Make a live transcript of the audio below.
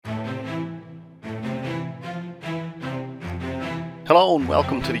Hello and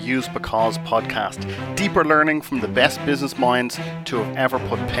welcome to the Use Because podcast. Deeper learning from the best business minds to have ever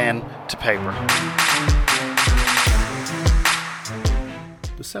put pen to paper.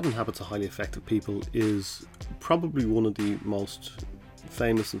 The 7 Habits of Highly Effective People is probably one of the most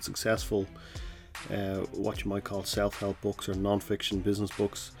famous and successful what you might call self-help books or non-fiction business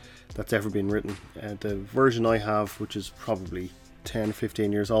books that's ever been written. The version I have, which is probably 10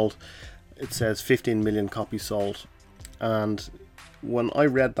 15 years old, it says 15 million copies sold. And when I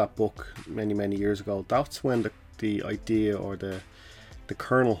read that book many years ago, that's when the idea or the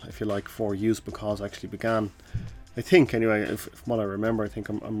kernel, if you like, for Use Because actually began. I think, anyway, if what I remember, I think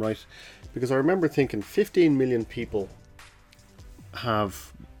I'm right, because I remember thinking 15 million people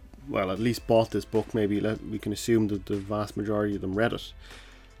have, well, at least bought this book. Maybe we can assume that the vast majority of them read it.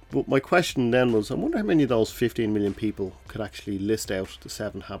 But my question then was, I wonder how many of those 15 million people could actually list out the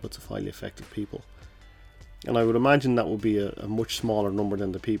 7 habits of highly effective people. And I would imagine that would be a much smaller number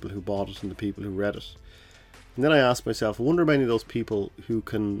than the people who bought it and the people who read it. And then I asked myself, I wonder how many of those people who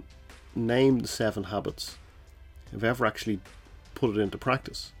can name the 7 habits have ever actually put it into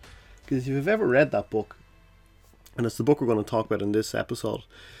practice. Because if you've ever read that book, and it's the book we're going to talk about in this episode,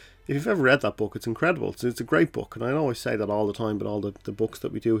 if you've ever read that book, it's incredible. It's a great book, and I always say that all the time, but all the books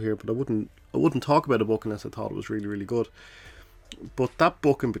that we do here, but I wouldn't talk about a book unless I thought it was really good. But that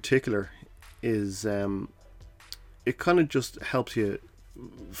book in particular is it kind of just helps you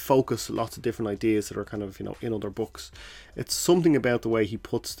focus lots of different ideas that are kind of, in other books. It's something about the way he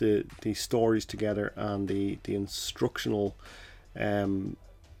puts the stories together and the instructional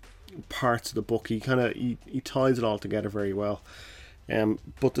parts of the book. He ties it all together very well.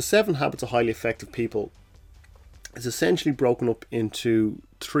 But the 7 Habits of Highly Effective People is essentially broken up into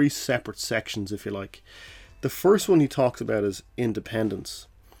 3 separate sections, if you like. The first one he talks about is independence.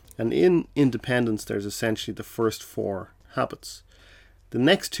 And in independence, there's essentially the first 4 habits. The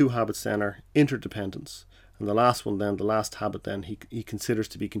next 2 habits then are interdependence. And the last one then, the last habit then, he considers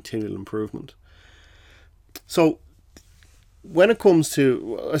to be continual improvement. So when it comes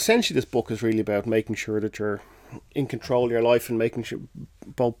to, essentially this book is really about making sure that you're in control of your life and making sure,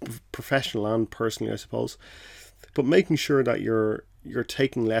 both professional and personally, I suppose, but making sure that you're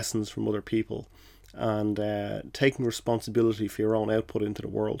taking lessons from other people and taking responsibility for your own output into the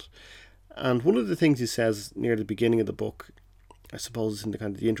world. And one of the things he says near the beginning of the book, I suppose in the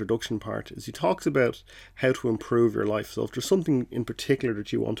kind of the introduction part, is he talks about how to improve your life. So if there's something in particular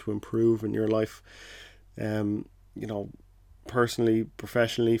that you want to improve in your life, personally,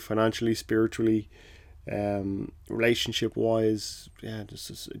 professionally, financially, spiritually, relationship wise,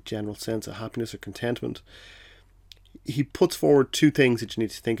 just a general sense of happiness or contentment, he puts forward 2 things that you need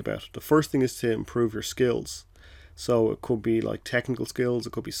to think about. The first thing is to improve your skills. So it could be like technical skills,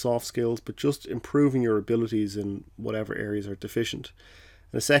 it could be soft skills, but just improving your abilities in whatever areas are deficient.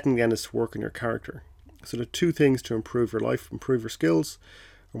 And the second again is to work on your character. So the 2 things to improve your life: improve your skills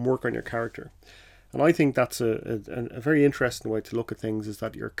and work on your character. And I think that's a very interesting way to look at things, is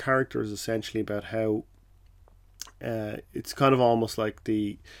that your character is essentially about how it's kind of almost like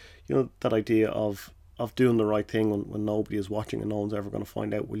that idea of doing the right thing when nobody is watching and no one's ever going to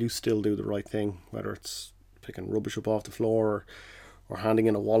find out. Will you still do the right thing, whether it's picking rubbish up off the floor or handing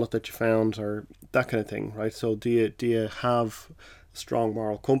in a wallet that you found or that kind of thing, right? So do you have a strong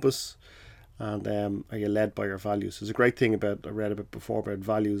moral compass, and are you led by your values? There's a great thing I read about before about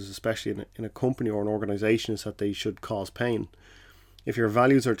values, especially in a company or an organization, is that they should cause pain. If your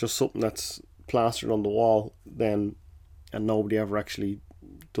values are just something that's plastered on the wall, then and nobody ever actually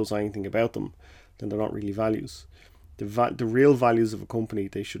does anything about them, then they're not really values. The real values of a company,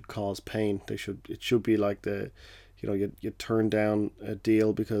 they should cause pain. It should be like you turn down a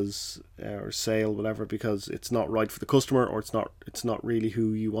deal because or sale, whatever, because it's not right for the customer, or it's not really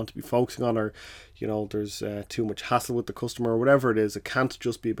who you want to be focusing on, or there's too much hassle with the customer, or whatever it is. It can't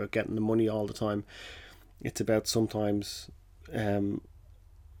just be about getting the money all the time. It's about sometimes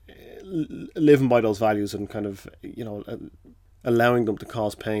living by those values and kind of allowing them to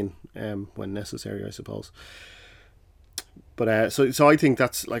cause pain when necessary, I suppose. But so I think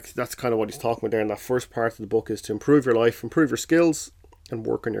that's kind of what he's talking about there in that first part of the book, is to improve your life, improve your skills, and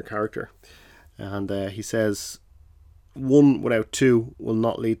work on your character. And he says 1 without 2 will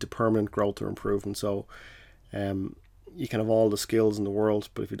not lead to permanent growth or improvement. So you can have all the skills in the world,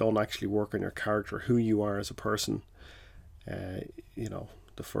 but if you don't actually work on your character, who you are as a person,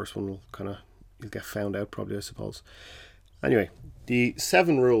 the first one you'll get found out probably, I suppose. Anyway, the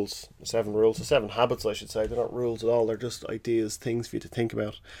 7 habits, I should say. They're not rules at all. They're just ideas, things for you to think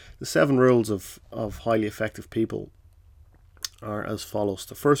about. The 7 rules of highly effective people are as follows.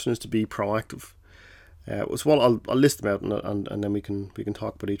 The first one is to be proactive. So I'll list them out, and then we can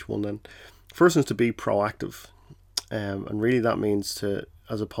talk about each one. Then first is to be proactive, and really that means to,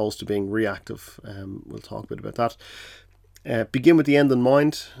 as opposed to being reactive. We'll talk a bit about that. Begin with the end in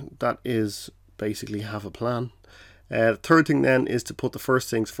mind. That is basically have a plan. The third thing then is to put the first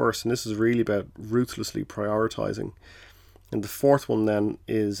things first, and this is really about ruthlessly prioritizing. And the fourth one then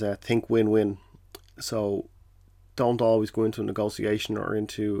is think win-win. So don't always go into a negotiation or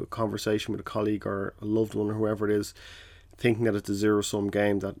into a conversation with a colleague or a loved one or whoever it is thinking that it's a zero-sum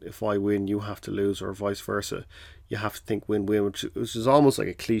game, that if I win you have to lose, or vice versa. You have to think win-win, which is almost like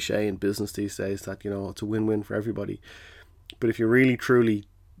a cliche in business these days, that it's a win-win for everybody. But if you really truly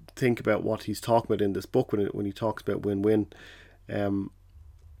think about what he's talking about in this book when he talks about win-win,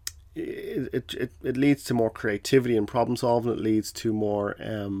 it leads to more creativity and problem solving. It leads to more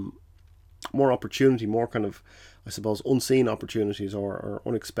opportunity, more kind of, I suppose, unseen opportunities or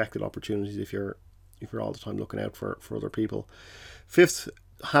unexpected opportunities if you're all the time looking out for other people. Fifth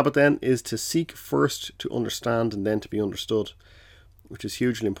habit then is to seek first to understand and then to be understood, which is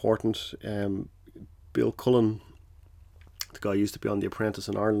hugely important. Bill Cullen, the guy who used to be on The Apprentice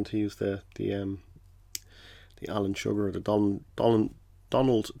in Ireland, he used the Alan Sugar, or the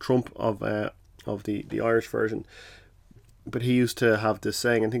Donald Trump of the Irish version. But he used to have this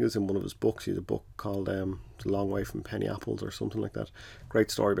saying, I think it was in one of his books. He had a book called "It's a Long Way from Penny Apples" or something like that.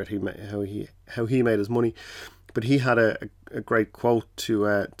 Great story about how he made his money. But he had a great quote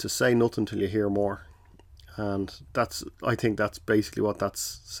to say nothing till you hear more, and I think that's basically what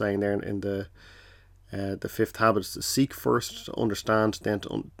that's saying there in the fifth habit, is to seek first to understand,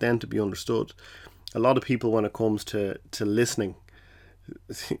 then to be understood. A lot of people, when it comes to listening,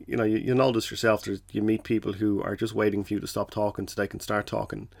 you know this yourself. You meet people who are just waiting for you to stop talking so they can start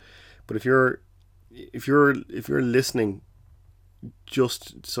talking. But if you're listening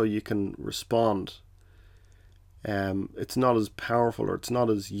just so you can respond, it's not as powerful, or it's not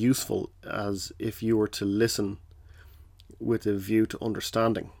as useful as if you were to listen with a view to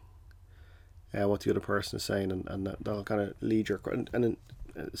understanding what the other person is saying, and that'll kind of lead your, and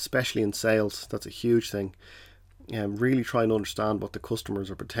especially in sales, that's a huge thing. Really try and understand what the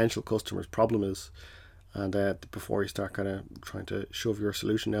customer's or potential customer's problem is, and before you start kind of trying to shove your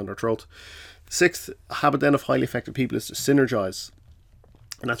solution down their throat. Sixth habit then of highly effective people is to synergize,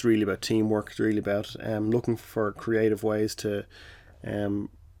 and that's really about teamwork. It's really about looking for creative ways to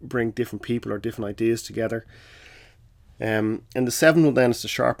bring different people or different ideas together. And the seventh one then is to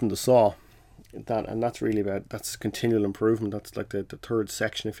sharpen the saw. That's really about, that's continual improvement. That's like the third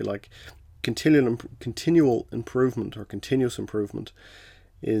section, if you like. Continual improvement or continuous improvement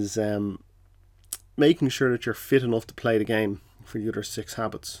is making sure that you're fit enough to play the game for the other six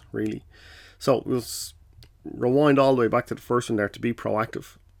habits, really. So we'll rewind all the way back to the first one there, to be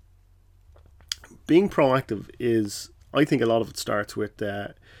proactive. Being proactive is, I think a lot of it starts with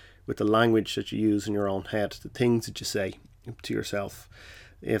the language that you use in your own head, the things that you say to yourself.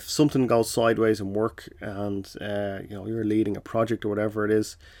 If something goes sideways in work and you're leading a project or whatever it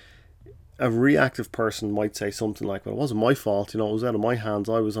is, a reactive person might say something like, well, it wasn't my fault, it was out of my hands,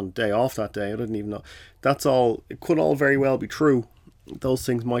 I was on a day off that day, I didn't even know. That's all, it could all very well be true. Those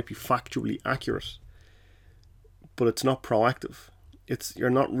things might be factually accurate, but it's not proactive.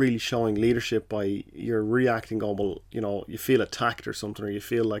 You're not really showing leadership by, you're reacting, going, well, you feel attacked or something, or you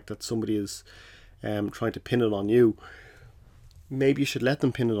feel like that somebody is trying to pin it on you. Maybe you should let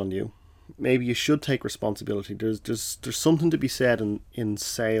them pin it on you. Maybe you should take responsibility. There's something to be said in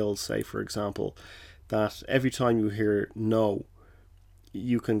sales, say, for example, that every time you hear no,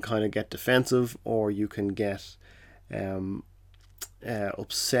 you can kind of get defensive, or you can get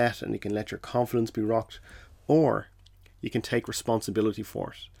upset, and you can let your confidence be rocked, or you can take responsibility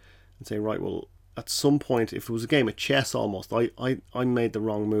for it and say, right, well, at some point, if it was a game of chess almost, I made the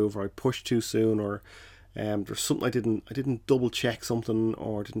wrong move, or I pushed too soon, or there's something I didn't double check something,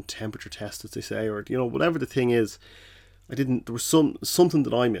 or didn't temperature test, as they say, or whatever the thing is, there was something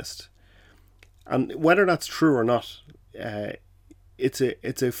that I missed. And whether that's true or not, it's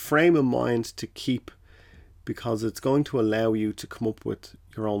a frame of mind to keep, because it's going to allow you to come up with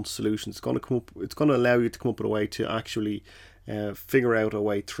your own solutions. It's going to allow you to come up with a way to actually figure out a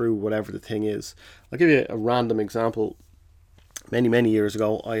way through whatever the thing is. I'll give you a random example. Many years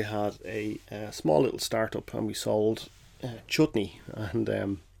ago, I had a small little startup, and we sold chutney, and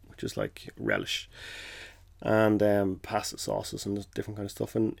which is like relish, and pasta sauces and different kind of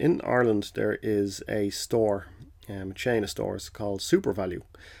stuff. And in Ireland, there is a store, a chain of stores called SuperValu,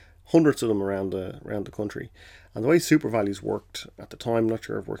 hundreds of them around the country. And the way SuperValus worked at the time, I'm not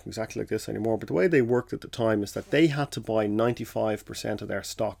sure if it works exactly like this anymore, but the way they worked at the time is that they had to buy 95% of their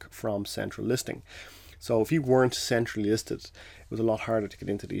stock from central listing. So if you weren't centrally listed, it was a lot harder to get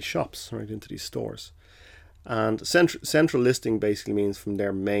into these shops, right, into these stores. And central listing basically means from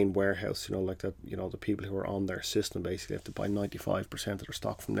their main warehouse, like that, the people who are on their system basically have to buy 95% of their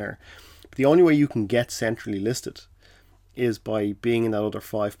stock from there. But the only way you can get centrally listed is by being in that other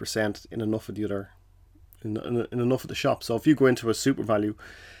 5% in enough of the other, in enough of the shops. So if you go into a SuperValu,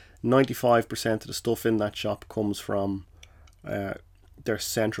 95% of the stuff in that shop comes from their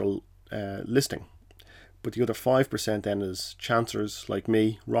central listing. But the other 5% then is chancers like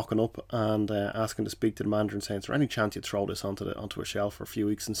me rocking up and asking to speak to the manager and saying, is there any chance you'd throw this onto a shelf for a few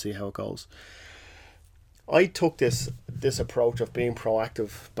weeks and see how it goes? I took this approach of being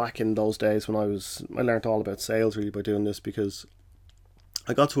proactive back in those days when I learned all about sales really by doing this, because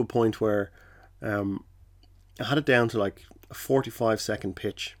I got to a point where I had it down to like a 45-second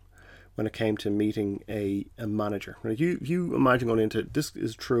pitch when it came to meeting a manager. Right? You imagine going into, this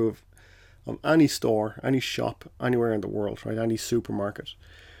is true of any store, any shop, anywhere in the world, right? Any supermarket.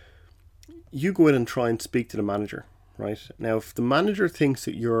 You go in and try and speak to the manager, right? Now, if the manager thinks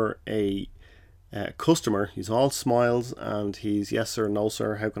that you're a customer, he's all smiles and he's, yes sir, no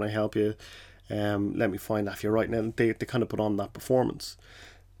sir, how can I help you? Let me find that for you right now. They kind of put on that performance.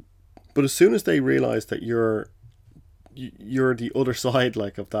 But as soon as they realize that you're the other side,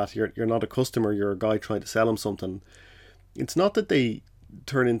 like, of that, you're not a customer, you're a guy trying to sell them something. It's not that they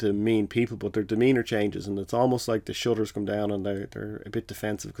turn into mean people, but their demeanor changes, and it's almost like the shutters come down and they're a bit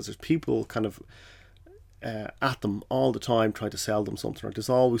defensive, because there's people kind of at them all the time trying to sell them something, or there's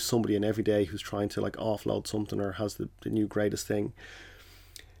always somebody in every day who's trying to like offload something or has the new greatest thing.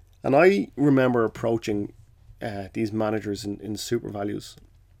 And I remember approaching these managers in SuperValus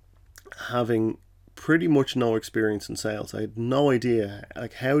having pretty much no experience in sales. I had no idea,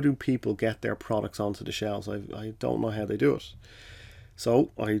 like, how do people get their products onto the shelves? I don't know how they do it.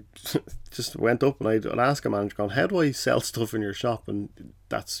 So I just went up and I'd ask a manager, going, how do I sell stuff in your shop? And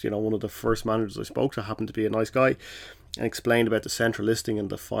that's, one of the first managers I spoke to happened to be a nice guy, and explained about the central listing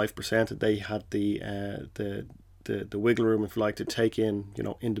and the 5%, that they had the wiggle room, if you like, to take in,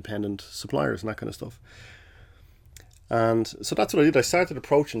 independent suppliers and that kind of stuff. And so that's what I did. I started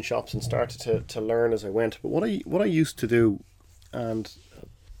approaching shops and started to learn as I went. But what I used to do, and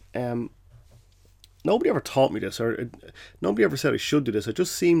nobody ever taught me this, or nobody ever said I should do this. It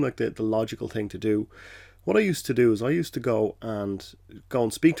just seemed like the logical thing to do. What I used to do is I used to go and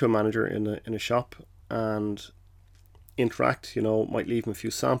speak to a manager in a shop and interact. Might leave him a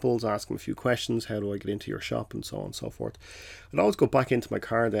few samples, ask him a few questions. How do I get into your shop, and so on and so forth. I'd always go back into my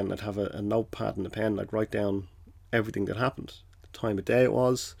car then. I'd have a notepad and a pen. I'd write down everything that happened, the time of day it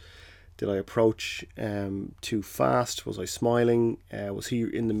was. Did I approach too fast? Was I smiling? Was he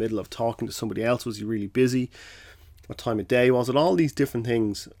in the middle of talking to somebody else? Was he really busy? What time of day was it? All these different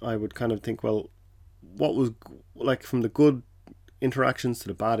things. I would kind of think, well, what was, like, from the good interactions to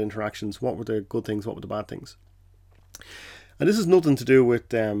the bad interactions, what were the good things, what were the bad things? And this is nothing to do with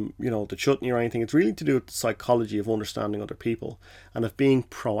the chutney or anything. It's really to do with the psychology of understanding other people and of being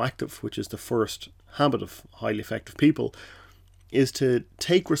proactive, which is the first habit of highly effective people, is to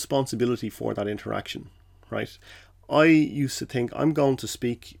take responsibility for that interaction, right? I used to think, I'm going to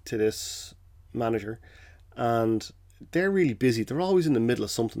speak to this manager and they're really busy. They're always in the middle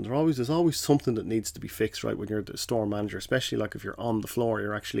of something. There's always something that needs to be fixed, right? When you're the store manager, especially like if you're on the floor,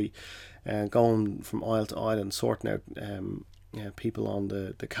 you're actually going from aisle to aisle and sorting out people on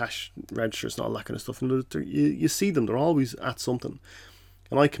the cash registers and all that kind of stuff. And you see them, they're always at something.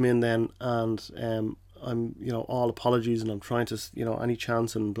 And I come in then and I'm, all apologies, and I'm trying to, any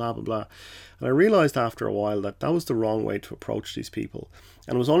chance and blah, blah, blah. And I realized after a while that was the wrong way to approach these people.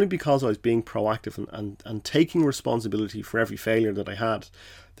 And it was only because I was being proactive and taking responsibility for every failure that I had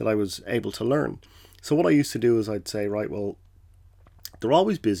that I was able to learn. So what I used to do is I'd say, right, well, they're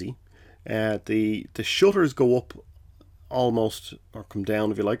always busy. The shutters go up almost, or come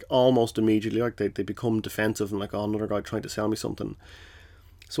down if you like, almost immediately. Like they become defensive and like, oh, another guy trying to sell me something.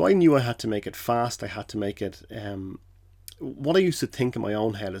 So I knew I had to make it fast. I had to make it. What I used to think in my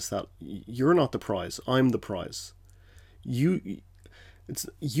own head is that you're not the prize. I'm the prize. You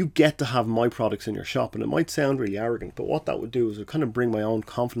get to have my products in your shop, and it might sound really arrogant, but what that would do is it kind of bring my own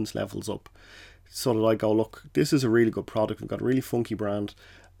confidence levels up, so that I go, look, this is a really good product. We've got a really funky brand,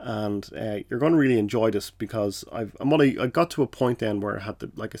 and you're going to really enjoy this, because I got to a point then where I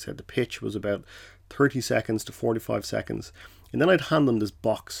had like I said, the pitch was about 30 seconds to 45 seconds. And then I'd hand them this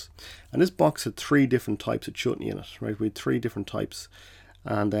box, and this box had 3 different types of chutney in it, right? We had 3 different types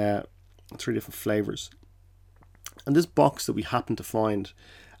and 3 different flavors. And this box that we happened to find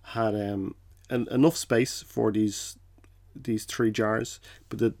had enough space for these these 3 jars,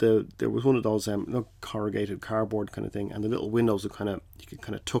 but there was one of those corrugated cardboard kind of thing, and the little windows would you could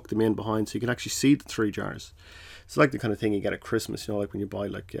kind of tuck them in behind, so you could actually see the 3 jars. It's like the kind of thing you get at Christmas, like when you buy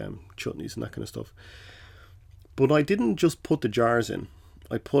like chutneys and that kind of stuff. But I didn't just put the jars in.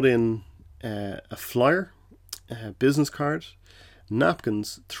 I put in a flyer, a business card,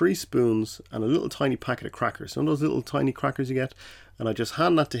 napkins, 3 spoons, and a little tiny packet of crackers. Some of those little tiny crackers you get, and I just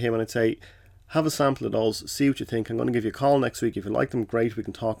hand that to him, and I'd say, have a sample of those, see what you think. I'm going to give you a call next week. If you like them, great, we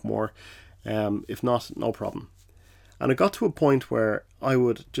can talk more. If not, no problem. And it got to a point where I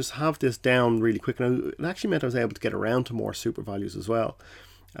would just have this down really quick, and it actually meant I was able to get around to more super values as well,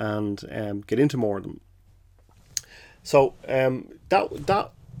 and get into more of them. So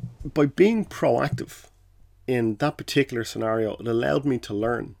that by being proactive in that particular scenario, it allowed me to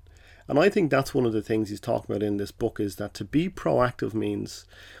learn. And I think that's one of the things he's talking about in this book, is that to be proactive means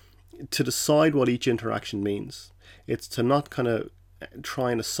to decide what each interaction means. It's to not kind of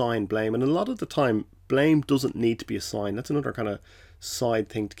try and assign blame. And a lot of the time, blame doesn't need to be assigned. That's another kind of side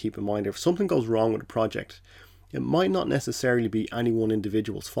thing to keep in mind. If something goes wrong with a project, it might not necessarily be any one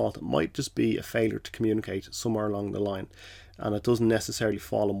individual's fault. It might just be a failure to communicate somewhere along the line, and it doesn't necessarily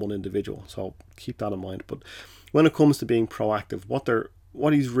fall on one individual. So keep that in mind. But when it comes to being proactive,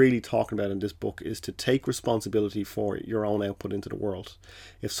 what he's really talking about in this book is to take responsibility for your own output into the world.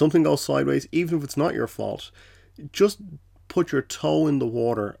 If something goes sideways, even if it's not your fault, just put your toe in the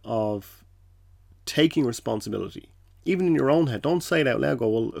water of taking responsibility, even in your own head. Don't say it out loud. Go,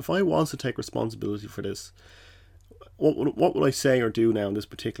 well, if I was to take responsibility for this, what would I say or do now in this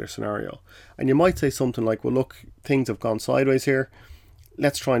particular scenario? And you might say something like, well, look, things have gone sideways here.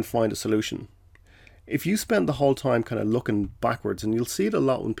 Let's try and find a solution. If you spend the whole time kind of looking backwards, and you'll see it a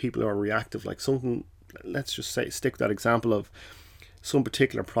lot when people are reactive, like something, let's just say, stick with that example of some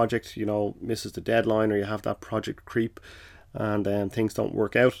particular project, misses the deadline, or you have that project creep, and then things don't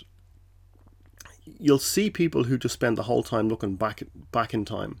work out. You'll see people who just spend the whole time looking back in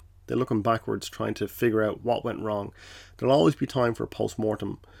time. They're looking backwards, trying to figure out what went wrong. There'll always be time for a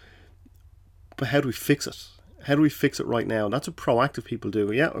post-mortem. But how do we fix it? How do we fix it right now? That's what proactive people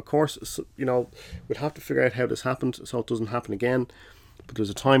do. Yeah, of course, we'd have to figure out how this happened so it doesn't happen again. But there's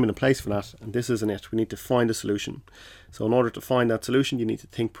a time and a place for that, and this isn't it. We need to find a solution. So in order to find that solution, you need to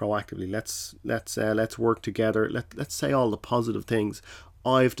think proactively. Let's work together. Let's say all the positive things.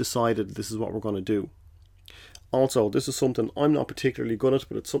 I've decided this is what we're going to do. Also, this is something I'm not particularly good at,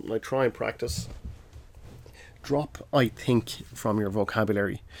 but it's something I try and practice. Drop "I think" from your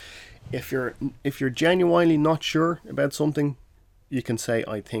vocabulary. If you're genuinely not sure about something, you can say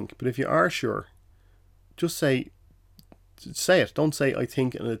 "I think." But if you are sure, just say it. Don't say "I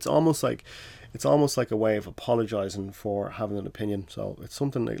think," and it's almost like a way of apologizing for having an opinion. So it's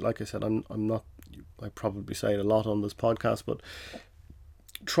something like I said, I'm not. I probably say it a lot on this podcast, but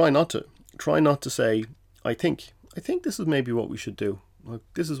try not to say "I think." I think this is maybe what we should do.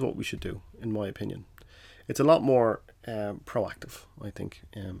 This is what we should do, in my opinion. It's a lot more proactive, I think.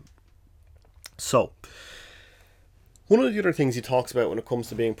 So, one of the other things he talks about when it comes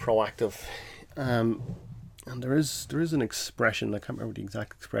to being proactive, and there is an expression, I can't remember the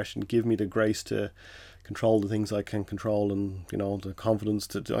exact expression, give me the grace to control the things I can control, and the confidence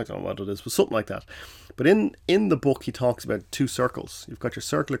to, I don't know what it is, but something like that. But in the book he talks about 2 circles. You've got your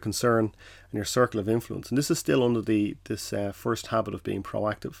circle of concern and your circle of influence, and this is still under this first habit of being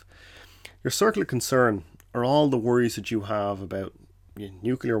proactive. Your circle of concern are all the worries that you have about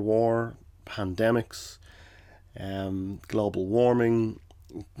nuclear war, pandemics, global warming,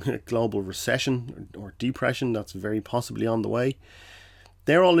 global recession or depression that's very possibly on the way.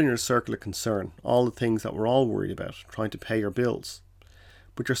 They're all in your circle of concern, all the things that we're all worried about, trying to pay your bills.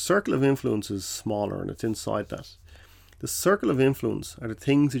 But your circle of influence is smaller, and it's inside that. The circle of influence are the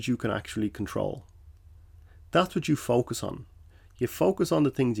things that you can actually control. That's what you focus on. You focus on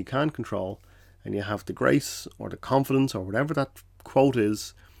the things you can control, and you have the grace or the confidence or whatever that quote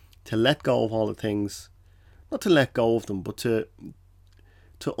is to let go of all the things, not to let go of them, but to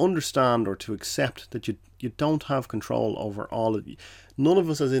understand or to accept that you don't have control over all of it. None of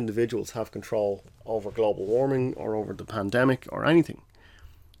us as individuals have control over global warming or over the pandemic or anything.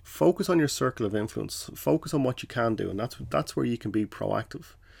 Focus on your circle of influence. Focus on what you can do, and that's where you can be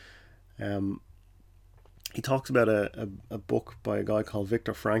proactive. He talks about a book by a guy called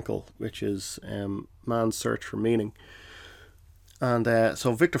Viktor Frankl, which is Man's Search for Meaning. And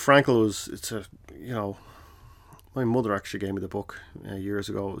so Viktor Frankl my mother actually gave me the book years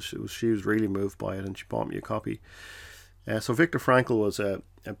ago. She was really moved by it, and she bought me a copy. So Viktor Frankl was a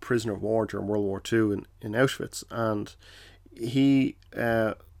prisoner of war during World War II in Auschwitz, and he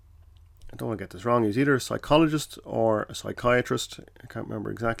I don't want to get this wrong, he was either a psychologist or a psychiatrist. I can't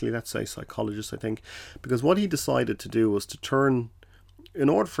remember exactly. Let's say psychologist, I think. Because what he decided to do was to turn, in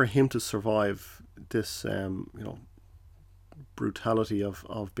order for him to survive this, brutality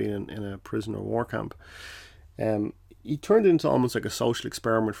of being in a prison or war camp, he turned it into almost like a social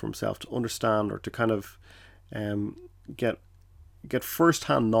experiment for himself to understand, or to kind of get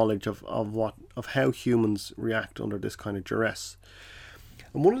first-hand knowledge of how humans react under this kind of duress.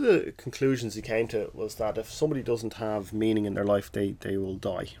 And one of the conclusions he came to was that if somebody doesn't have meaning in their life, they will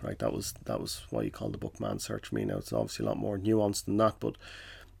die. Right? That was why he called the book Man's Search for Meaning. Now, it's obviously a lot more nuanced than that, but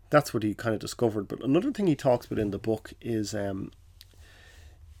that's what he kind of discovered. But another thing he talks about in the book is the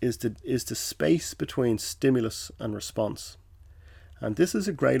space between stimulus and response. And this is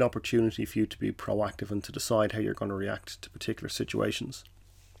a great opportunity for you to be proactive and to decide how you're going to react to particular situations.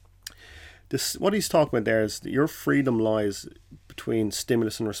 What he's talking about there is that your freedom lies between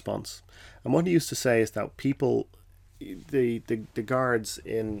stimulus and response. And what he used to say is that people, the guards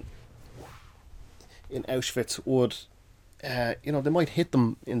in Auschwitz would, they might hit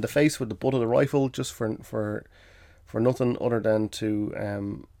them in the face with the butt of the rifle just for nothing other than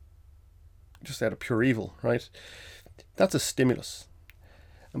to just out of pure evil, right? That's a stimulus.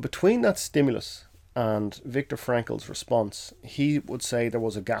 And between that stimulus and Viktor Frankl's response, he would say there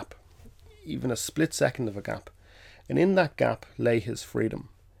was a gap, even a split second of a gap. And in that gap lay his freedom,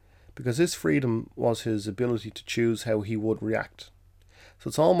 because his freedom was his ability to choose how he would react. So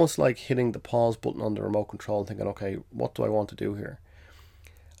it's almost like hitting the pause button on the remote control and thinking, okay, what do I want to do here?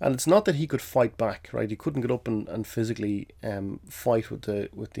 And it's not that he could fight back, right? He couldn't get up and physically fight with the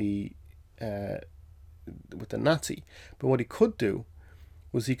Nazi. But what he could do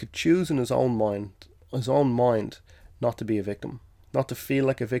was he could choose in his own mind not to be a victim, not to feel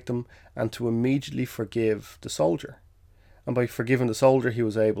like a victim, and to immediately forgive the soldier. And by forgiving the soldier, he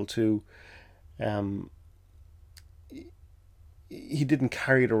was able to, he didn't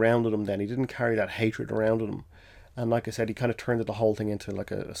carry it around with him then. He didn't carry that hatred around with him. And like I said, he kind of turned the whole thing into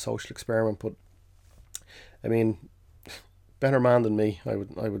like a social experiment. But, I mean, better man than me, I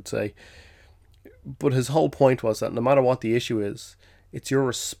would say. But his whole point was that no matter what the issue is, it's your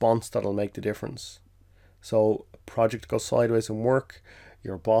response that'll make the difference. So a project goes sideways in work,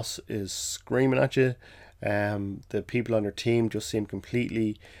 your boss is screaming at you, the people on your team just seem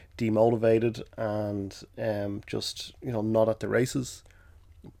completely demotivated and just not at the races.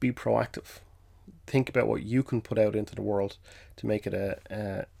 Be proactive. Think about what you can put out into the world to make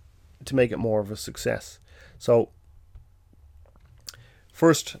it more of a success. So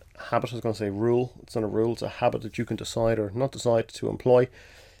first habit, I was going to say rule. It's not a rule, it's a habit that you can decide or not decide to employ,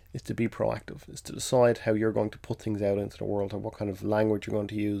 is to be proactive, is to decide how you're going to put things out into the world and what kind of language you're going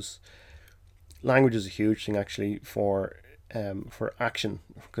to use. Language is a huge thing actually for action,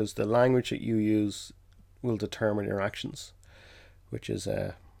 because the language that you use will determine your actions, which is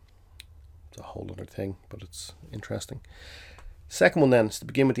it's a whole other thing, but it's interesting. Second one then is to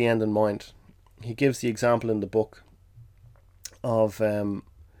begin with the end in mind. He gives the example in the book of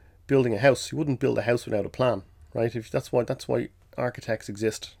building a house. You wouldn't build a house without a plan, right? That's why architects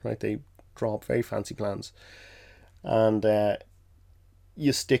exist, right? They draw up very fancy plans, and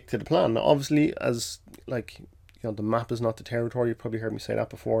you stick to the plan. Now, obviously, as the map is not the territory. You've probably heard me say that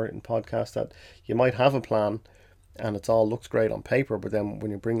before in podcasts, that you might have a plan and it all looks great on paper, but then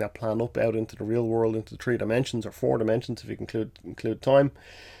when you bring that plan up out into the real world, into the 3 dimensions or 4 dimensions if you include time,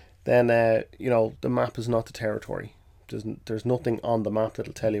 then the map is not the territory. There's nothing on the map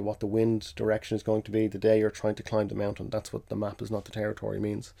that'll tell you what the wind direction is going to be the day you're trying to climb the mountain. That's what the map is not the territory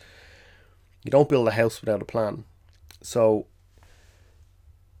means. You don't build a house without a plan. So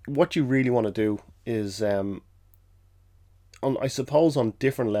what you really want to do is, I suppose on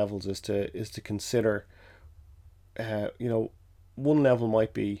different levels, is to consider, one level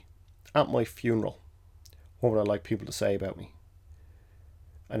might be, at my funeral, what would I like people to say about me?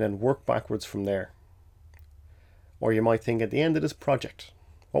 And then work backwards from there. Or you might think, at the end of this project,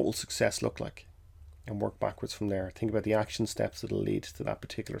 what will success look like? And work backwards from there. Think about the action steps that will lead to that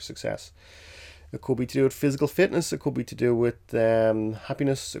particular success. It could be to do with physical fitness. It could be to do with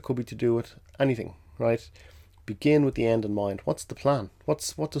happiness. It could be to do with anything, right? Begin with the end in mind. What's the plan?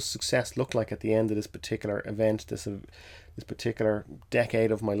 What does success look like at the end of this particular event, this particular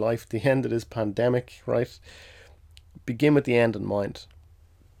decade of my life, the end of this pandemic, right? Begin with the end in mind.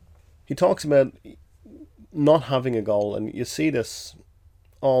 He talks about not having a goal, and you see this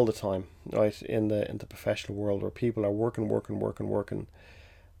all the time, right, in the professional world, where people are working,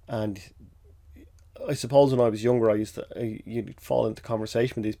 and I suppose when I was younger, you'd fall into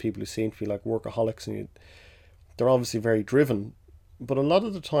conversation with these people who seem to be like workaholics, and they're obviously very driven, but a lot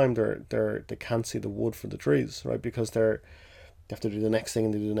of the time they can't see the wood for the trees, right? Because they have to do the next thing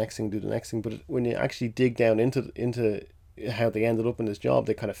and do the next thing, do the next thing. But when you actually dig down into how they ended up in this job,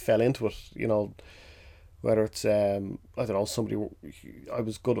 they kind of fell into it, you know. Whether it's I don't know, somebody, I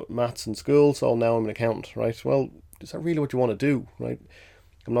was good at maths in school, so now I'm an accountant, right? Well, is that really what you want to do, right?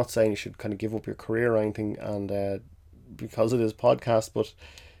 I'm not saying you should kind of give up your career or anything, and because of this podcast, but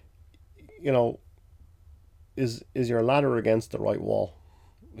you know, is your ladder against the right wall?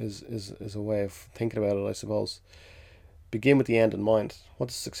 Is a way of thinking about it, I suppose. Begin with the end in mind. What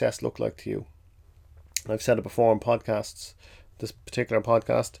does success look like to you? I've said it before on podcasts, this particular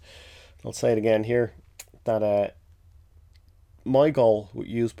podcast. I'll say it again here, that my goal with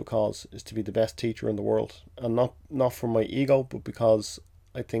Use Because is to be the best teacher in the world, and not for my ego, but because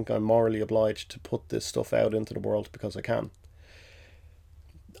I think I'm morally obliged to put this stuff out into the world because I can.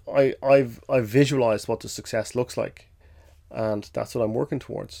 I've visualized what the success looks like, and that's what I'm working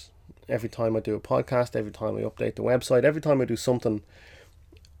towards. Every time I do a podcast, every time I update the website, every time I do something,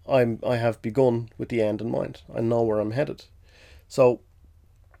 I have begun with the end in mind. I know where I'm headed. So,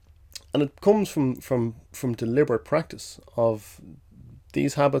 and it comes from deliberate practice of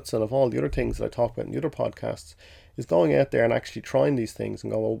these habits and of all the other things that I talk about in the other podcasts, is going out there and actually trying these things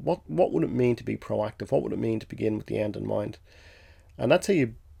and go, well, what would it mean to be proactive? What would it mean to begin with the end in mind? And that's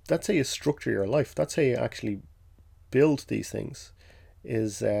how you structure your life. That's how you actually build these things,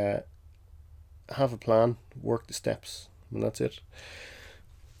 is have a plan, work the steps, and that's it.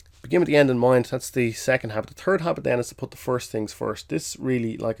 Begin with the end in mind. That's the second habit. The third habit then is to put the first things first. This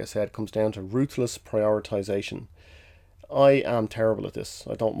really, like I said, comes down to ruthless prioritization. I am terrible at this.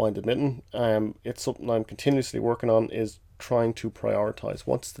 I don't mind admitting. It's something I'm continuously working on, is trying to prioritize.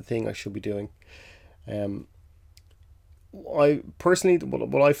 What's the thing I should be doing? I personally,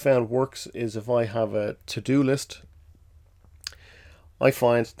 what I found works is if I have a to-do list. I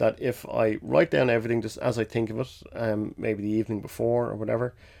find that if I write down everything just as I think of it, maybe the evening before or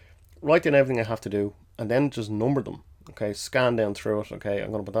whatever, write down everything I have to do and then just number them. Okay, scan down through it. Okay,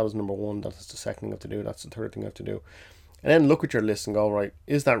 I'm going to put that as number one. That's the second thing I have to do. That's the third thing I have to do. And then look at your list and go, right,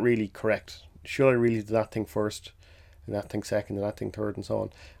 is that really correct? Should I really do that thing first, and that thing second, and that thing third, and so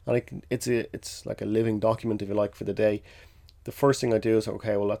on? And it's like a living document, if you like, for the day. The first thing I do is,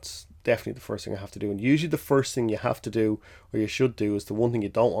 okay, well, that's definitely the first thing I have to do. And usually the first thing you have to do, or you should do, is the one thing you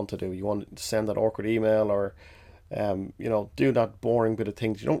don't want to do. You want to send that awkward email, or do that boring bit of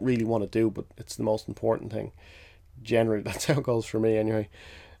things you don't really want to do, but it's the most important thing. Generally, that's how it goes for me anyway.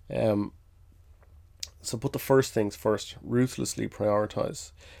 So put the first things first, ruthlessly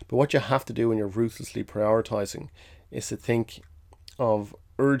prioritize. But what you have to do when you're ruthlessly prioritizing is to think of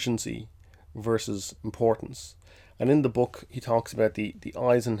urgency versus importance. And in the book, he talks about the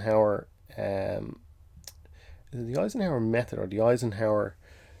Eisenhower, the Eisenhower method, or the Eisenhower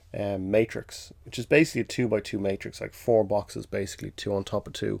matrix, which is basically a 2x2 matrix, like 4 boxes, basically 2 on top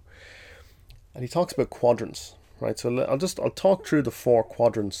of 2. And he talks about quadrants, right? So I'll talk through the 4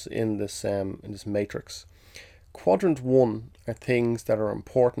 quadrants in this matrix. Quadrant 1 are things that are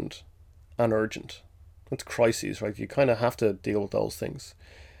important and urgent. That's crises, right? You kind of have to deal with those things.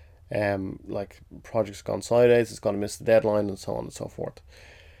 Like project's gone sideways, it's going to miss the deadline, and so on and so forth.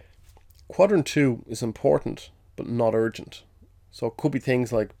 Quadrant 2 is important but not urgent. So it could be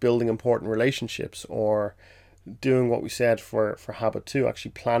things like building important relationships, or doing what we said for habit 2,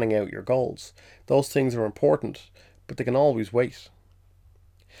 actually planning out your goals. Those things are important, but they can always wait.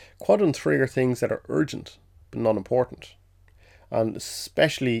 Quadrant 3 are things that are urgent but not important. And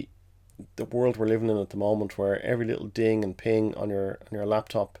especially the world we're living in at the moment, where every little ding and ping on your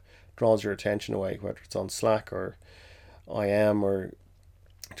laptop draws your attention away, whether it's on Slack or IM or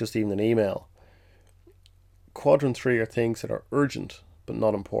just even an email. Quadrant 3 are things that are urgent but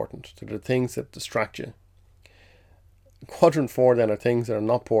not important. They're the things that distract you. Quadrant 4 then are things that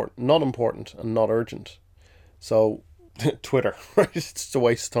are not important and not urgent. So Twitter, right? It's just a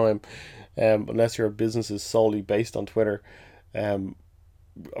waste of time, unless your business is solely based on Twitter.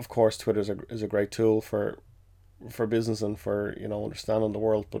 Of course, Twitter is a great tool for business and for understanding the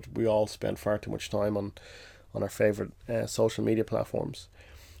world, but we all spend far too much time on our favorite social media platforms.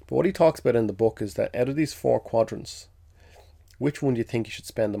 But what he talks about in the book is that out of these 4 quadrants, which one do you think you should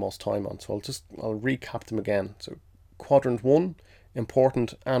spend the most time on? So I'll recap them again. So quadrant 1,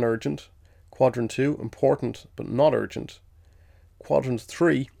 important and urgent. Quadrant 2, important but not urgent. Quadrant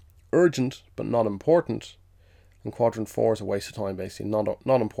 3, urgent but not important. And quadrant 4 is a waste of time, basically,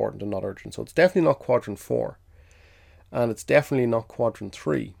 not important and not urgent. So it's definitely not quadrant 4. And it's definitely not quadrant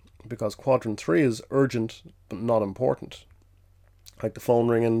 3, because quadrant 3 is urgent but not important. Like the phone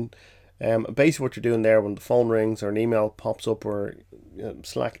ringing, Basically what you're doing there, when the phone rings or an email pops up or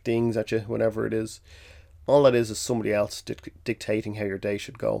Slack dings at you, whatever it is, all that is somebody else dictating how your day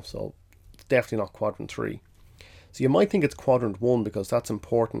should go. So it's definitely not quadrant 3. So you might think it's quadrant 1 because that's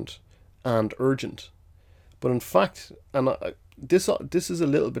important and urgent. But in fact, and this is a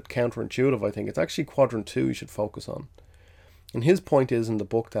little bit counterintuitive, I think. It's actually quadrant 2 you should focus on. And his point is in the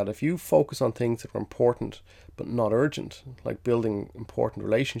book that if you focus on things that are important but not urgent, like building important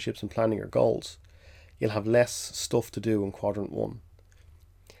relationships and planning your goals, you'll have less stuff to do in quadrant 1.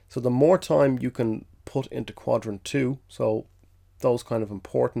 So the more time you can put into quadrant 2, so those kind of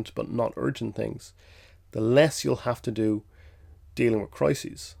important but not urgent things, the less you'll have to do dealing with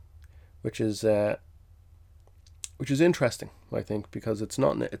crises, which is interesting, I think, because it's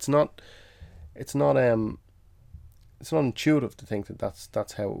not intuitive to think that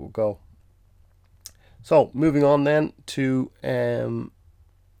that's how it will go. So moving on then to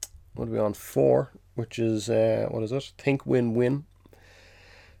what are we on 4, which is what is it? Think win-win.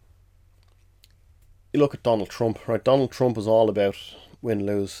 You look at Donald Trump, right? Donald Trump is all about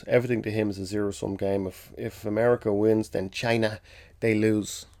win-lose. Everything to him is a zero-sum game. If America wins, then China, they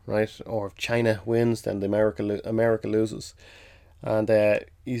lose, right? Or if China wins, then America loses. And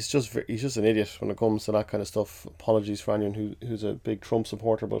he's just an idiot when it comes to that kind of stuff. Apologies for anyone who's a big Trump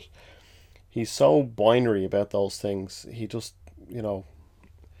supporter, but he's so binary about those things. He just,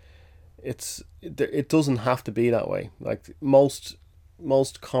 it doesn't have to be that way. Like most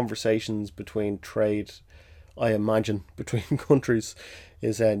conversations between trade, I imagine, between countries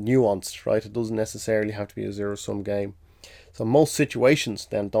is nuanced, right? It doesn't necessarily have to be a zero-sum game. So most situations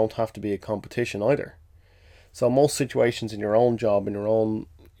then don't have to be a competition either. So most situations in your own job, in your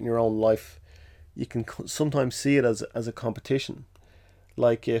own life, you can sometimes see it as a competition.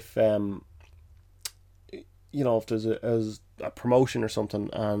 Like if if there's a promotion or something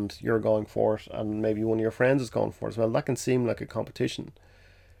and you're going for it, and maybe one of your friends is going for it as well, that can seem like a competition.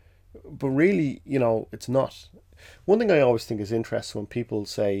 But really, it's not. One thing I always think is interesting when people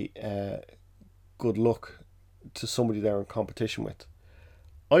say good luck to somebody they're in competition with.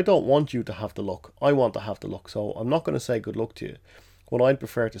 I don't want you to have the luck. I want to have the luck. So I'm not going to say good luck to you. What I'd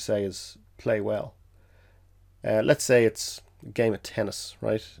prefer to say is play well. Let's say it's a game of tennis,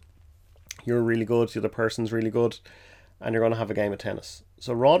 right? You're really good, the other person's really good, and you're going to have a game of tennis.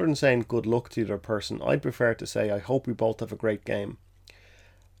 So rather than saying good luck to the other person, I'd prefer to say I hope we both have a great game.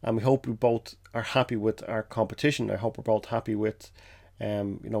 And we hope we both are happy with our competition. I hope we're both happy with,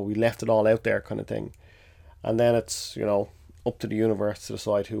 we left it all out there kind of thing. And then it's, up to the universe to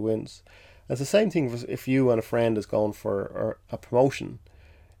decide who wins. It's the same thing if you and a friend is going for a promotion.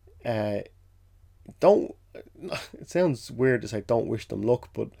 It sounds weird to say don't wish them luck,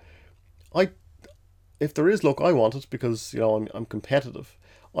 but if there is luck, I want it because I'm competitive.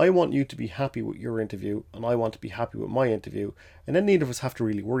 I want you to be happy with your interview, and I want to be happy with my interview, and then neither of us have to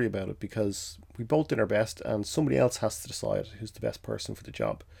really worry about it because we both did our best, and somebody else has to decide who's the best person for the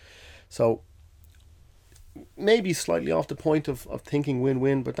job. So maybe slightly off the point of thinking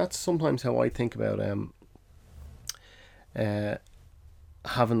win-win, but that's sometimes how I think about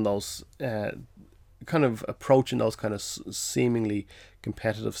having those kind of approaching those kind of seemingly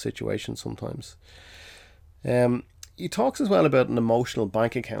competitive situations sometimes. He talks as well about an emotional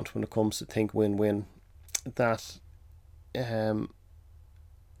bank account when it comes to think win-win, that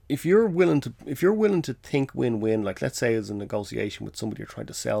if you're willing to think win-win, like let's say it's a negotiation with somebody, you're trying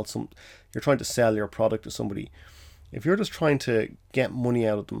to sell your product to somebody. If you're just trying to get money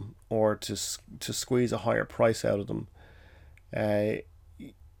out of them or to squeeze a higher price out of them,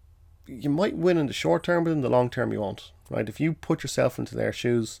 you might win in the short term, but in the long term you won't, right? If you put yourself into their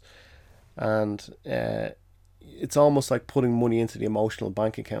shoes, and it's almost like putting money into the emotional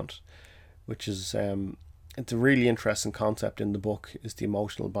bank account, which is it's a really interesting concept in the book, is the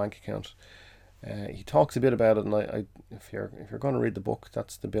emotional bank account. He talks a bit about it, and I if you're going to read the book,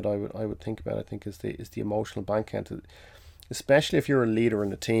 that's the bit I would think about. I think is the emotional bank account, especially if you're a leader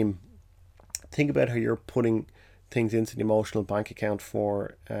in a team. Think about how you're putting things into the emotional bank account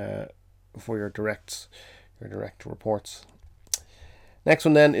for your direct reports. Next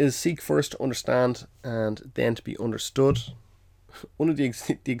one then is seek first to understand and then to be understood. One of the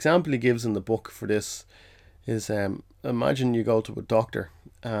example he gives in the book for this is imagine you go to a doctor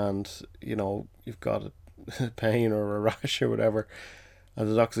and you've got a pain or a rash or whatever, and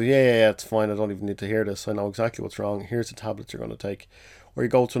the doctor says yeah it's fine, I don't even need to hear this, I know exactly what's wrong, here's the tablets you're going to take. Or you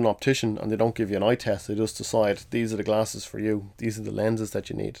go to an optician and they don't give you an eye test, they just decide these are the glasses for you, these are the lenses that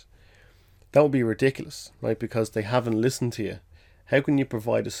you need. That would be ridiculous, right? Because they haven't listened to you. How can you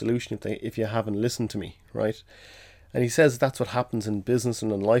provide a solution if you haven't listened to me, right? And he says that's what happens in business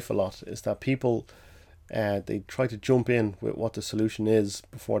and in life a lot, is that people, they try to jump in with what the solution is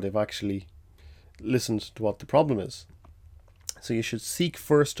before they've actually listened to what the problem is. So you should seek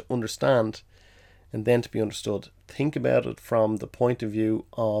first to understand and then to be understood. Think about it from the point of view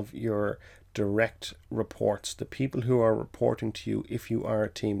of your direct reports, the people who are reporting to you if you are a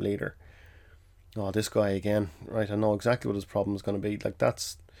team leader. Oh, this guy again, right? I know exactly what his problem is going to be. Like,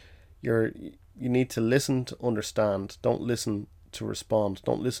 that's you need to listen to understand. Don't listen to respond.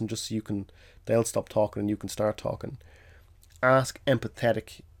 Don't listen just so they'll stop talking and you can start talking. Ask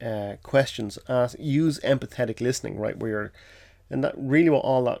empathetic questions. Use empathetic listening, right? And that really what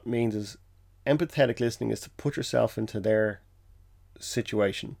all that means is, empathetic listening is to put yourself into their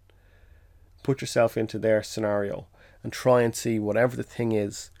situation, put yourself into their scenario, and try and see whatever the thing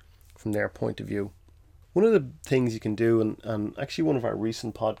is from their point of view. One of the things you can do, and actually one of our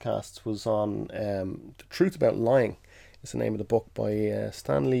recent podcasts was on The Truth About Lying, is the name of the book by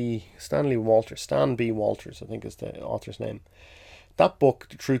Stan B. Walters, I think is the author's name. That book,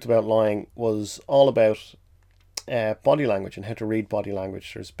 The Truth About Lying, was all about body language and how to read body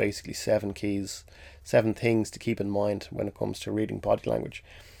language. There's basically 7 things to keep in mind when it comes to reading body language.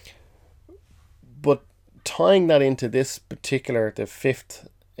 But tying that into this particular, the 5th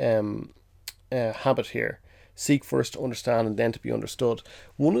habit here, seek first to understand and then to be understood.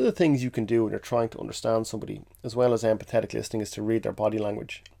 One of the things you can do when you're trying to understand somebody, as well as empathetic listening, is to read their body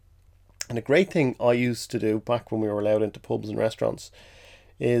language. And a great thing I used to do back when we were allowed into pubs and restaurants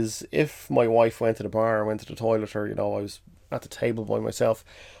is, if my wife went to the bar or went to the toilet, or I was at the table by myself,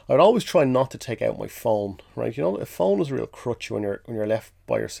 I'd always try not to take out my phone, right? A phone is a real crutch when you're left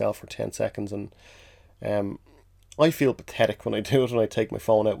by yourself for 10 seconds, and I feel pathetic when I do it, and I take my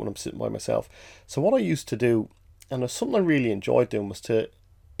phone out when I'm sitting by myself. So what I used to do, and it's something I really enjoyed doing, was to,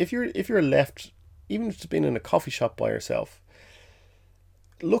 if you're left, even if it's been in a coffee shop by yourself,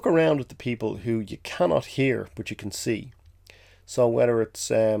 look around at the people who you cannot hear but you can see. So whether it's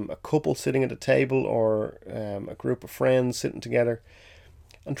a couple sitting at a table or a group of friends sitting together,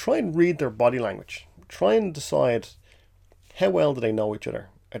 and try and read their body language. Try and decide, how well do they know each other?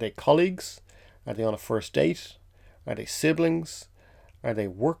 Are they colleagues? Are they on a first date? Are they siblings? Are they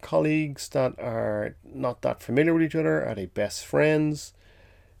work colleagues that are not that familiar with each other? Are they best friends?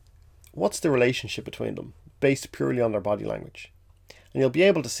 What's the relationship between them, based purely on their body language? And you'll be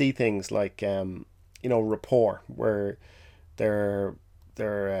able to see things like rapport, where the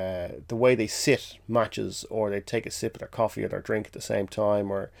way they sit matches, or they take a sip of their coffee or their drink at the same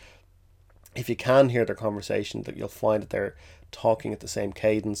time, or if you can hear their conversation, that you'll find that they're talking at the same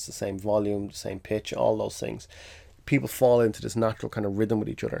cadence, the same volume, the same pitch, all those things. People fall into this natural kind of rhythm with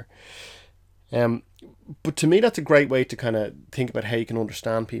each other. But to me, that's a great way to kind of think about how you can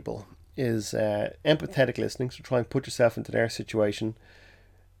understand people, is empathetic listening. So try and put yourself into their situation,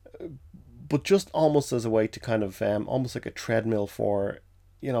 but just almost as a way to kind of almost like a treadmill for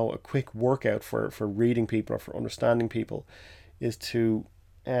a quick workout for reading people or for understanding people, is to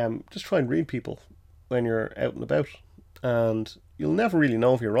just try and read people when you're out and about. And you'll never really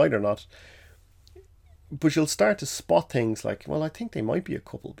know if you're right or not, but you'll start to spot things like, well, I think they might be a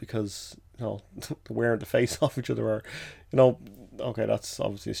couple because they're wearing the face off each other, or okay, that's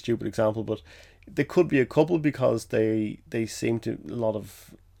obviously a stupid example, but they could be a couple because they seem to a lot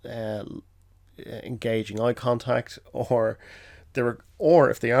of engaging eye contact, or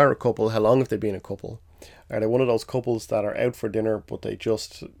if they are a couple, how long have they been a couple? Are they one of those couples that are out for dinner but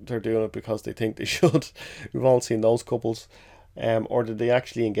they're doing it because they think they should? We've all seen those couples. Or did they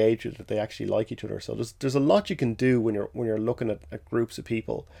actually engage with it? Did they actually like each other? So there's a lot you can do when you're looking at groups of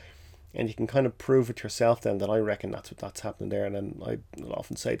people, and you can kind of prove it yourself then that I reckon that's happening there. And then I'll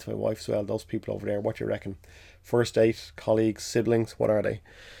often say to my wife as well, those people over there, what do you reckon? First date, colleagues, siblings, what are they?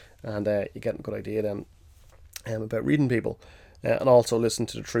 And you get a good idea then about reading people. And also listen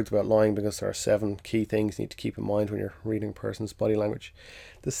to The Truth About Lying, because there are 7 key things you need to keep in mind when you're reading a person's body language.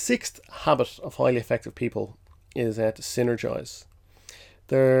 The 6th habit of highly effective people is to synergize.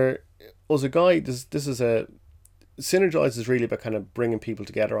 There was a guy, synergize is really about kind of bringing people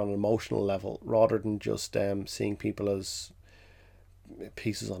together on an emotional level, rather than just seeing people as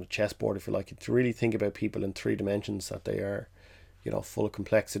pieces on a chessboard, if you like. To really think about people in 3 dimensions, that they are full of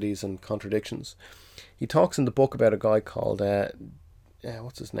complexities and contradictions. He talks in the book about a guy called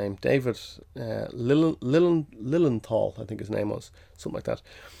what's his name? David Lilienthal, I think his name was, something like that.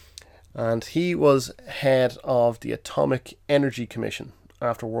 And he was head of the Atomic Energy Commission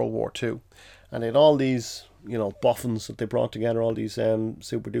after World War II. And they had all these, boffins that they brought together, all these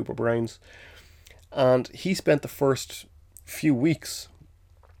super duper brains. And he spent the first few weeks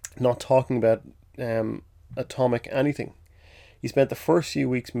not talking about atomic anything. He spent the first few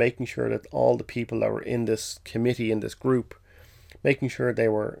weeks making sure that all the people that were in this committee, in this group, making sure they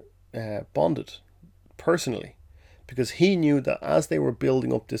were bonded personally, because he knew that as they were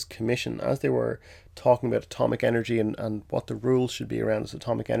building up this commission, as they were talking about atomic energy and what the rules should be around this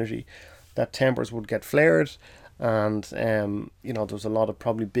atomic energy, that tempers would get flared, and there was a lot of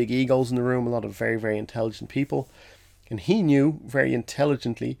probably big egos in the room, a lot of very, very intelligent people, and he knew very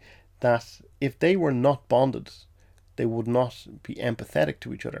intelligently that if they were not bonded, they would not be empathetic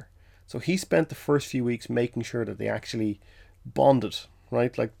to each other. So he spent the first few weeks making sure that they actually bonded,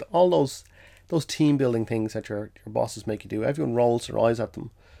 right? Like all those team building things that your bosses make you do, everyone rolls their eyes at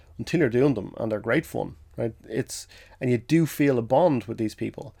them until you're doing them, and they're great fun, right? And you do feel a bond with these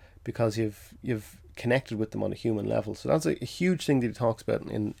people because you've connected with them on a human level. So that's a huge thing that he talks about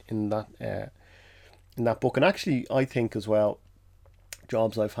in that book. And actually, I think as well,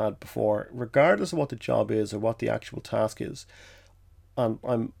 jobs I've had before, regardless of what the job is or what the actual task is,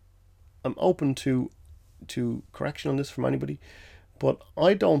 I'm open to correction on this from anybody, but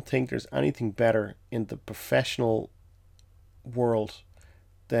I don't think there's anything better in the professional world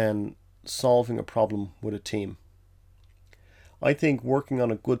than solving a problem with a team. I think working on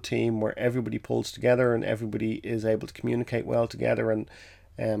a good team where everybody pulls together and everybody is able to communicate well together and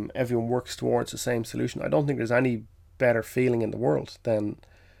everyone works towards the same solution, I don't think there's any better feeling in the world than,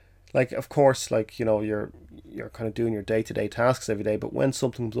 like, of course, like, you're kind of doing your day-to-day tasks every day, but when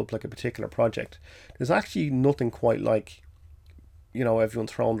something comes up like a particular project, there's actually nothing quite like everyone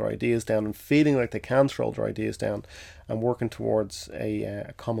throwing their ideas down and feeling like they can throw their ideas down and working towards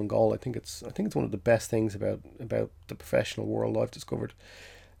a common goal. I think it's one of the best things about the professional world I've discovered.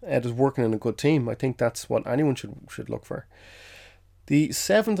 Just working in a good team. I think that's what anyone should look for. The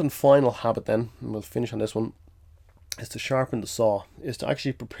seventh and final habit then, and we'll finish on this one, is to sharpen the saw, is to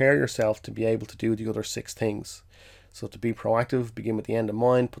actually prepare yourself to be able to do the other 6 things. So to be proactive, begin with the end in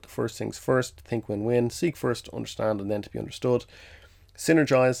mind, put the first things first, think win-win, seek first, understand, and then to be understood.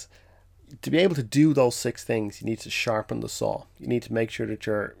 Synergize. To be able to do those 6 things, you need to sharpen the saw. You need to make sure that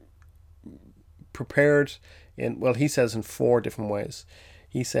you're prepared he says in 4 different ways.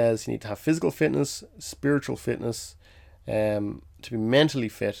 He says you need to have physical fitness, spiritual fitness, to be mentally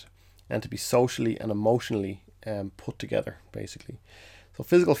fit, and to be socially and emotionally put together, basically. So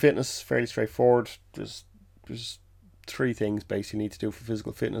physical fitness, fairly straightforward. There's 3 things basically you need to do for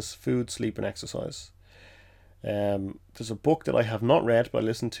physical fitness: food, sleep, and exercise. There's a book that I have not read, but I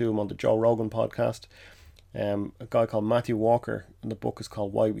listened to him on the Joe Rogan podcast. A guy called Matthew Walker, and the book is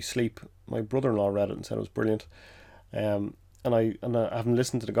called Why We Sleep. My brother-in-law read it and said it was brilliant. And I haven't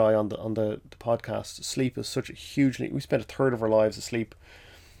listened to the guy on the podcast. Sleep is such a hugely. We spend a third of our lives asleep.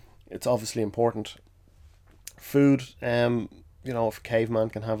 It's obviously important. Food, if a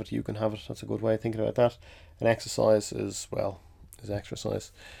caveman can have it, you can have it. That's a good way of thinking about that. And exercise is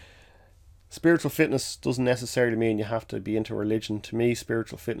exercise. Spiritual fitness doesn't necessarily mean you have to be into religion. To me,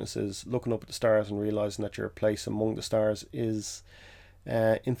 spiritual fitness is looking up at the stars and realizing that your place among the stars is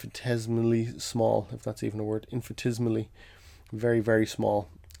infinitesimally small, if that's even a word. Infinitesimally, very, very small.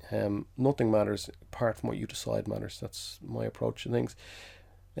 Nothing matters apart from what you decide matters. That's my approach to things.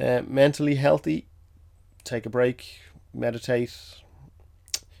 Mentally healthy, take a break, meditate,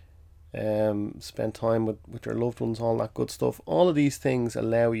 spend time with your loved ones, all that good stuff. All of these things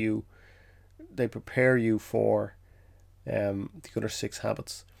they prepare you for the other 6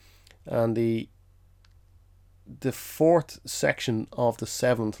 habits. And the 4th section of the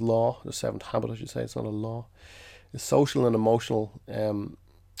 7th law, the 7th habit I should say, it's not a law, is social and emotional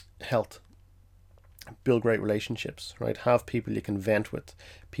health. Build great relationships, right? Have people you can vent with,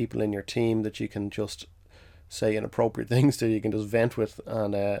 people in your team that you can just say inappropriate things to, you can just vent with,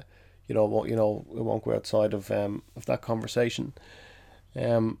 and it won't go outside of that conversation.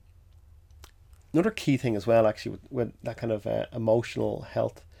 Another key thing as well, actually, with that kind of emotional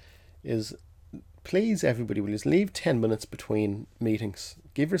health, is please, everybody, will you leave 10 minutes between meetings.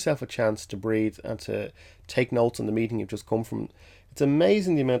 Give yourself a chance to breathe and to take notes on the meeting you've just come from. It's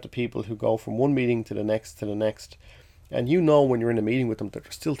amazing the amount of people who go from one meeting to the next, and when you're in a meeting with them that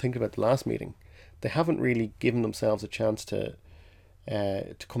they're still thinking about the last meeting. They haven't really given themselves a chance to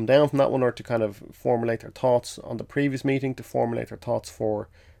come down from that one, or to kind of formulate their thoughts on the previous meeting, to formulate their thoughts for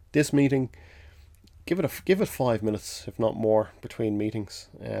this meeting. Give it 5 minutes, if not more, between meetings.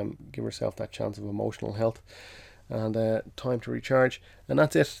 Give yourself that chance of emotional health and time to recharge. And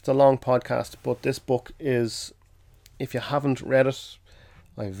that's it. It's a long podcast, but this book is, if you haven't read it,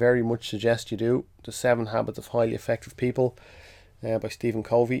 I very much suggest you do. The 7 Habits of Highly Effective People by Stephen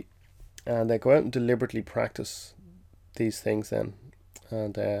Covey. And go out and deliberately practice these things then,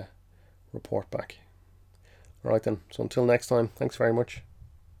 and report back. All right then. So until next time, thanks very much.